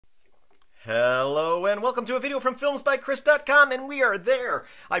Hello and welcome to a video from filmsbychris.com, and we are there.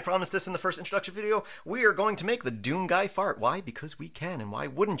 I promised this in the first introduction video. We are going to make the Doom guy fart. Why? Because we can, and why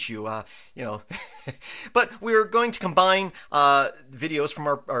wouldn't you? But we're going to combine videos from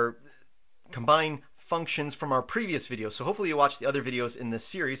our combine functions from our previous videos. So hopefully you watched the other videos in this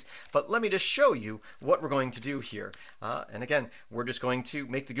series, but let me just show you what we're going to do here. And again, we're just going to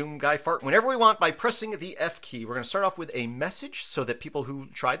make the Doom guy fart whenever we want by pressing the F key. We're going to start off with a message so that people who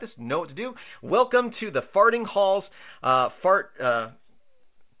tried this know what to do. Welcome to the farting halls. Press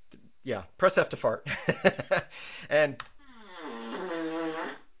F to fart. and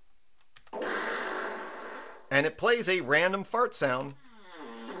it plays a random fart sound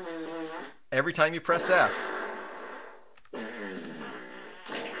every time you press F.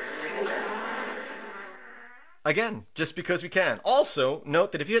 Again, just because we can. Also,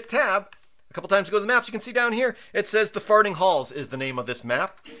 note that if you hit tab a couple times to go to the maps, you can see down here, it says the Farting Halls is the name of this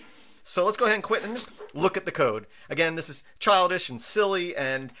map. So let's go ahead and quit and just look at the code. Again, this is childish and silly,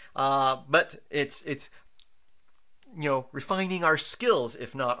 and but it's refining our skills,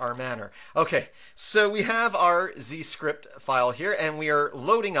 if not our manner. Okay, so we have our Zscript file here, and we are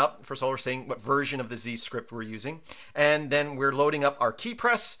loading up. First of all, we're saying what version of the Zscript we're using, and then we're loading up our key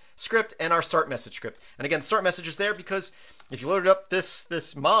press script and our start message script. And again, start message is there because if you loaded up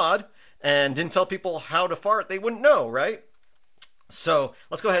this mod and didn't tell people how to fart, they wouldn't know, right? So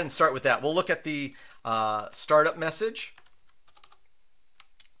let's go ahead and start with that. We'll look at the startup message.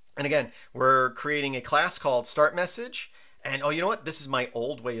 And again, we're creating a class called start message. And oh, you know what? This is my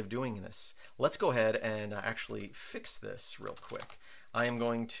old way of doing this. Let's go ahead and actually fix this real quick. I am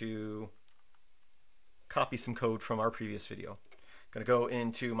going to copy some code from our previous video. I'm going to go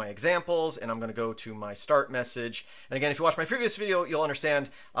into my examples, and I'm going to go to my start message. And again, if you watch my previous video, you'll understand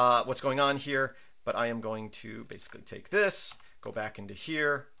what's going on here. But I am going to basically take this, go back into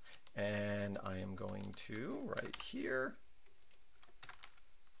here, and I am going to right here.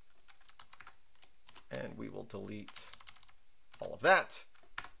 And we will delete all of that.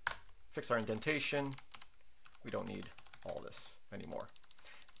 Fix our indentation. We don't need all this anymore.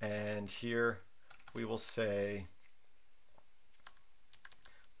 And here we will say,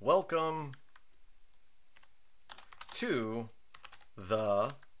 welcome to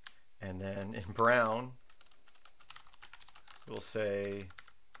the, and then in brown, we'll say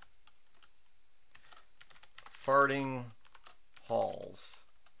farting halls.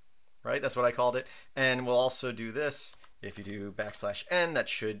 Right, that's what I called it. And we'll also do this. If you do \n, that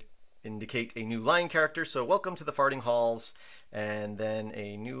should indicate a new line character. So welcome to the farting halls. And then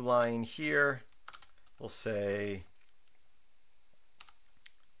a new line here. We'll say,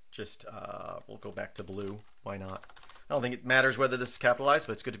 we'll go back to blue. Why not? I don't think it matters whether this is capitalized,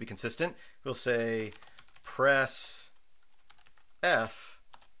 but it's good to be consistent. We'll say press F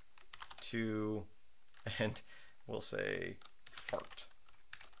to, and we'll say fart.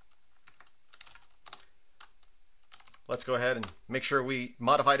 Let's go ahead and make sure we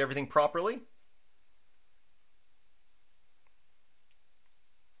modified everything properly.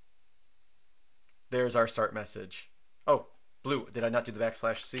 There's our start message. Oh, blue. Did I not do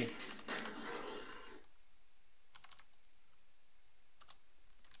the \C?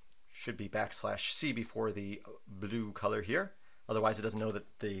 Should be \C before the blue color here. Otherwise, it doesn't know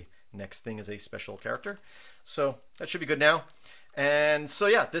that the next thing is a special character. So that should be good now. And so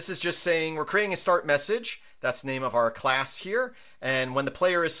yeah, this is just saying we're creating a start message. That's the name of our class here. And when the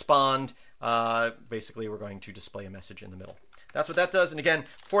player is spawned, basically we're going to display a message in the middle. That's what that does. And again,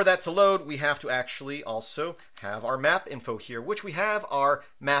 for that to load, we have to actually also have our map info here, which we have our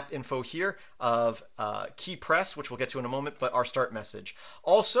map info here of key press, which we'll get to in a moment, but our start message.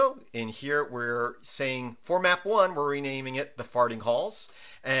 Also in here, we're saying for map 1, we're renaming it the farting halls.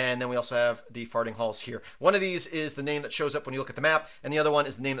 And then we also have the farting halls here. One of these is the name that shows up when you look at the map, and the other one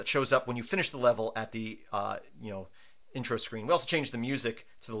is the name that shows up when you finish the level at the intro screen. We also changed the music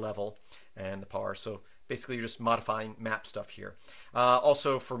to the level and the power. So basically, you're just modifying map stuff here.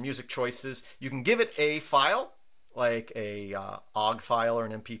 Also, for music choices, you can give it a file, like a OGG file or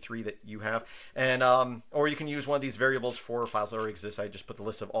an MP3 that you have, and or you can use one of these variables for files that already exist. I just put the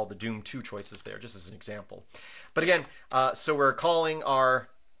list of all the Doom 2 choices there, just as an example. But again, so we're calling our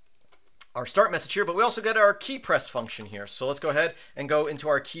start message here, but we also get our key press function here. So let's go ahead and go into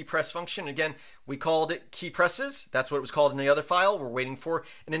our key press function. Again, we called it key presses. That's what it was called in the other file. We're waiting for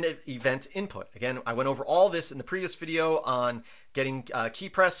an event input. Again, I went over all this in the previous video on getting key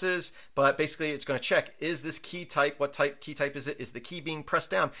presses, but basically it's going to check, is this key type, what type key type is it? Is the key being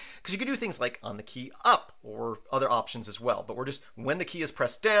pressed down? Because you could do things like on the key up or other options as well. But we're just, when the key is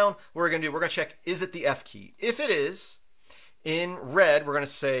pressed down, what we're going to do, we're going to check, is it the F key? If it is, in red, we're going to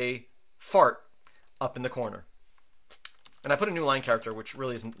say fart up in the corner. And I put a new line character, which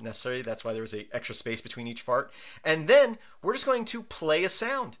really isn't necessary. That's why there's an extra space between each fart. And then we're just going to play a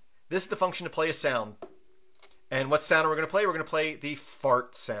sound. This is the function to play a sound. And what sound are we going to play? We're going to play the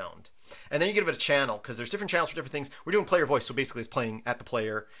fart sound. And then you give it a channel, because there's different channels for different things. We're doing player voice, so basically it's playing at the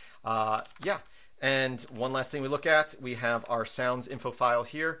player. Yeah. And one last thing we look at, we have our sounds info file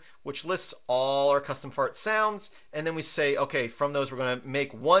here, which lists all our custom fart sounds. And then we say, okay, from those we're going to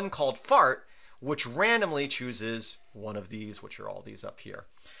make one called fart, which randomly chooses one of these, which are all these up here.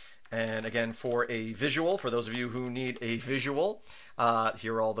 And again, for a visual, for those of you who need a visual,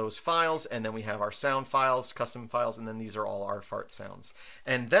 here are all those files. And then we have our sound files, custom files, and then these are all our fart sounds.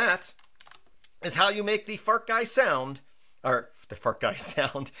 And that is how you make the fart guy sound, or the fart guy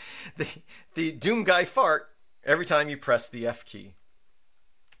sound, the Doom guy fart every time you press the F key.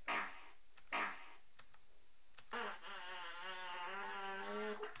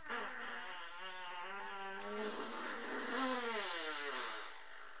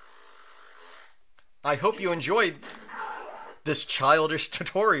 I hope you enjoyed this childish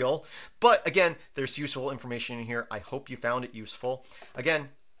tutorial, but again, there's useful information in here. I hope you found it useful. Again,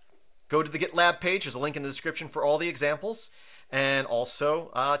 go to the GitLab page. There's a link in the description for all the examples. And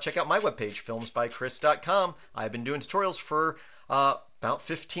also check out my webpage, filmsbychris.com. I've been doing tutorials for about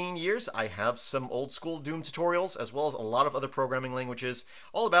 15 years. I have some old school Doom tutorials, as well as a lot of other programming languages,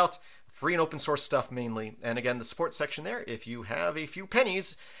 all about free and open source stuff mainly. And again, the support section there, if you have a few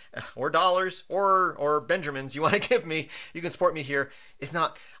pennies or dollars or Benjamins you want to give me, you can support me here. If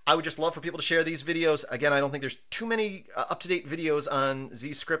not, I would just love for people to share these videos. Again, I don't think there's too many up-to-date videos on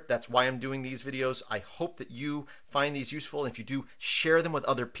Zscript. That's why I'm doing these videos. I hope that you find these useful. And if you do, share them with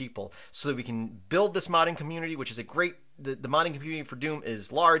other people so that we can build this modding community, which is a great, the modding community for Doom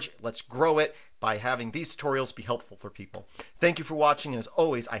is large. Let's grow it by having these tutorials be helpful for people. Thank you for watching, and as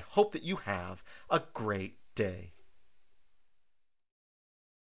always, I hope that you have a great day.